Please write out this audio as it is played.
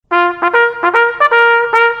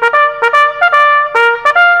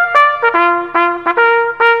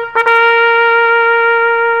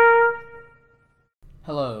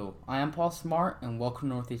Smart, and welcome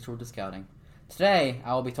to Northeast Georgia Scouting. Today,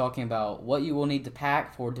 I will be talking about what you will need to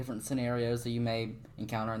pack for different scenarios that you may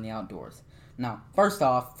encounter in the outdoors. Now, first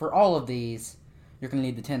off, for all of these, you're going to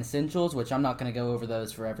need the 10 essentials, which I'm not going to go over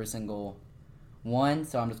those for every single one,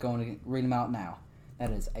 so I'm just going to read them out now. That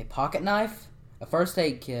is a pocket knife, a first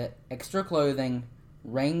aid kit, extra clothing,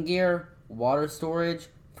 rain gear, water storage,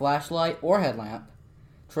 flashlight or headlamp,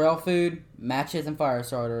 trail food, matches and fire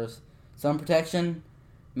starters, sun protection,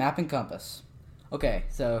 map and compass. Okay,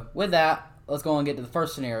 so with that, let's go and get to the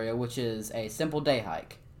first scenario, which is a simple day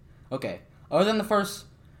hike. Okay, other than the first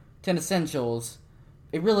 10 essentials,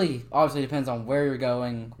 it really obviously depends on where you're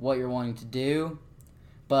going, what you're wanting to do.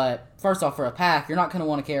 But first off, for a pack, you're not going to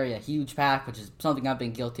want to carry a huge pack, which is something I've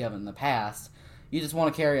been guilty of in the past. You just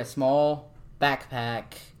want to carry a small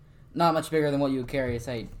backpack, not much bigger than what you would carry,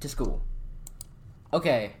 say, to school.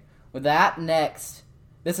 Okay, with that, next,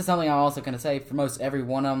 this is something I'm also going to say for most every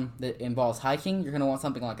one of them that involves hiking. You're going to want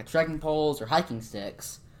something like a trekking poles or hiking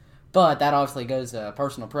sticks, but that obviously goes to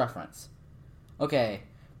personal preference. Okay,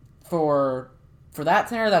 for that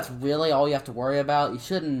scenario, that's really all you have to worry about. You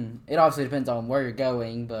shouldn't, it obviously depends on where you're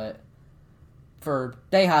going, but for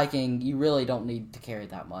day hiking, you really don't need to carry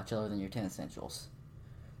that much other than your 10 essentials.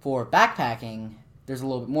 For backpacking, there's a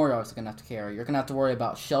little bit more you're also going to have to carry. You're going to have to worry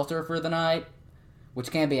about shelter for the night, which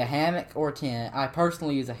can be a hammock or a tent. I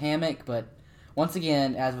personally use a hammock, but once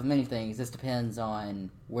again, as with many things, this depends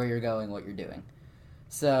on where you're going, what you're doing.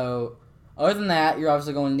 So, other than that, you're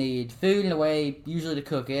obviously going to need food and a way usually to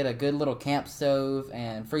cook it. A good little camp stove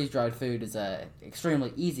and freeze-dried food is an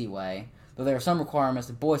extremely easy way, though there are some requirements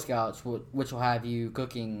of Boy Scouts which will have you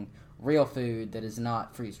cooking real food that is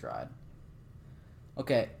not freeze-dried.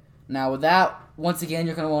 Okay. Now, with that, once again,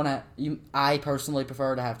 you're going to want to, I personally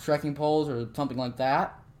prefer to have trekking poles or something like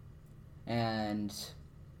that. And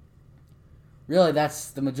really,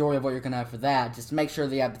 that's the majority of what you're going to have for that. Just make sure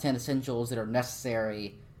that you have the 10 essentials that are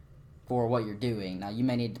necessary for what you're doing. Now, you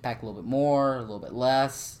may need to pack a little bit more, a little bit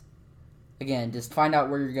less. Again, just find out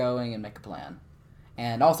where you're going and make a plan.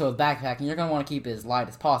 And also, with backpacking, you're going to want to keep it as light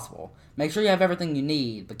as possible. Make sure you have everything you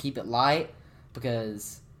need, but keep it light,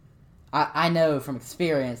 because I know from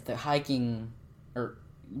experience that hiking or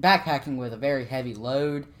backpacking with a very heavy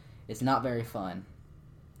load is not very fun.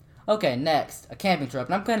 Okay, next, a camping trip.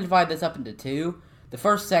 And I'm going to divide this up into two. The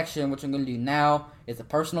first section, which I'm going to do now, is a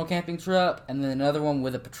personal camping trip, and then another one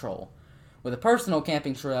with a patrol. With a personal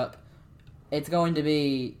camping trip, it's going to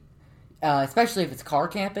be, especially if it's car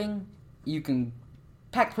camping, you can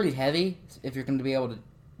pack pretty heavy if you're going to be able to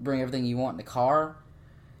bring everything you want in the car.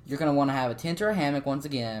 You're going to want to have a tent or a hammock once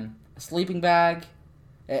again, a sleeping bag,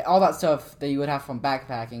 all that stuff that you would have from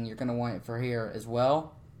backpacking, you're going to want it for here as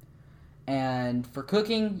well. And for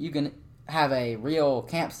cooking, you can have a real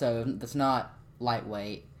camp stove that's not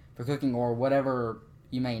lightweight for cooking or whatever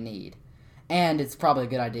you may need. And it's probably a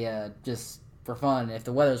good idea just for fun, if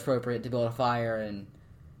the weather's appropriate, to build a fire and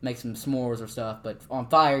make some s'mores or stuff. But on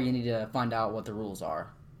fire, you need to find out what the rules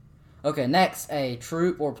are. Okay, next, a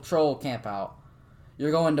troop or patrol camp out.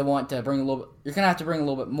 You're going to want to bring a little bit, you're going to have to bring a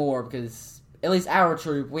little bit more, because at least our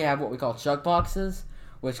troop, we have what we call chug boxes,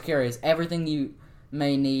 which carries everything you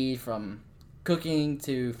may need from cooking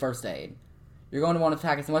to first aid. You're going to want to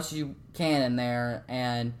pack as much as you can in there,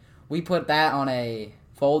 and we put that on a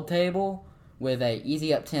fold table with a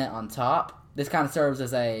easy up tent on top. This kind of serves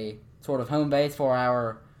as a sort of home base for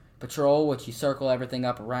our patrol, which you circle everything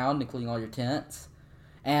up around, including all your tents.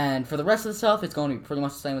 And for the rest of the stuff, it's going to be pretty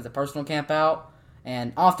much the same as a personal camp out.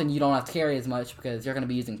 And often you don't have to carry as much because you're going to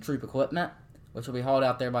be using troop equipment, which will be hauled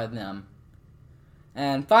out there by them.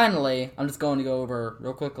 And finally, I'm just going to go over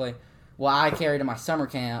real quickly what I carried in my summer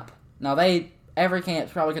camp. Now, every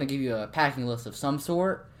camp's probably going to give you a packing list of some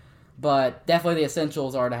sort, but definitely the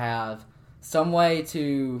essentials are to have some way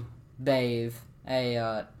to bathe,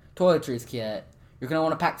 a toiletries kit. You're going to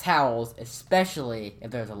want to pack towels, especially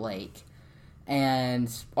if there's a lake. And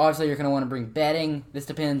obviously you're going to want to bring bedding. This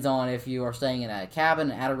depends on if you are staying in a cabin,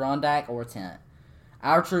 an Adirondack, or a tent.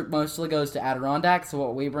 Our troop mostly goes to Adirondack, so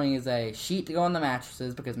what we bring is a sheet to go on the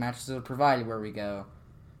mattresses, because mattresses are provided where we go,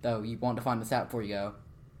 though you want to find this out before you go.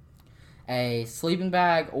 A sleeping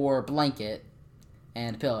bag or blanket,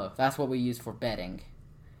 and a pillow. That's what we use for bedding.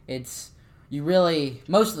 Most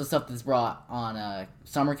of the stuff that's brought on a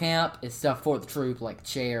summer camp is stuff for the troop, like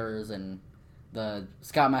chairs and the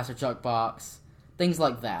Scoutmaster chuck box, things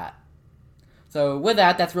like that. So with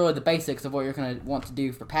that, that's really the basics of what you're going to want to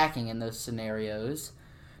do for packing in those scenarios.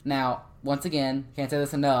 Now, once again, can't say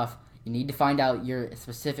this enough, you need to find out your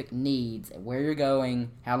specific needs, where you're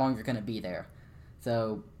going, how long you're going to be there.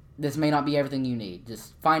 So this may not be everything you need.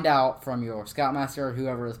 Just find out from your Scoutmaster or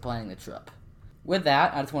whoever is planning the trip. With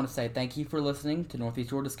that, I just want to say thank you for listening to Northeast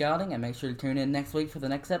Georgia Scouting, and make sure to tune in next week for the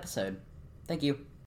next episode. Thank you.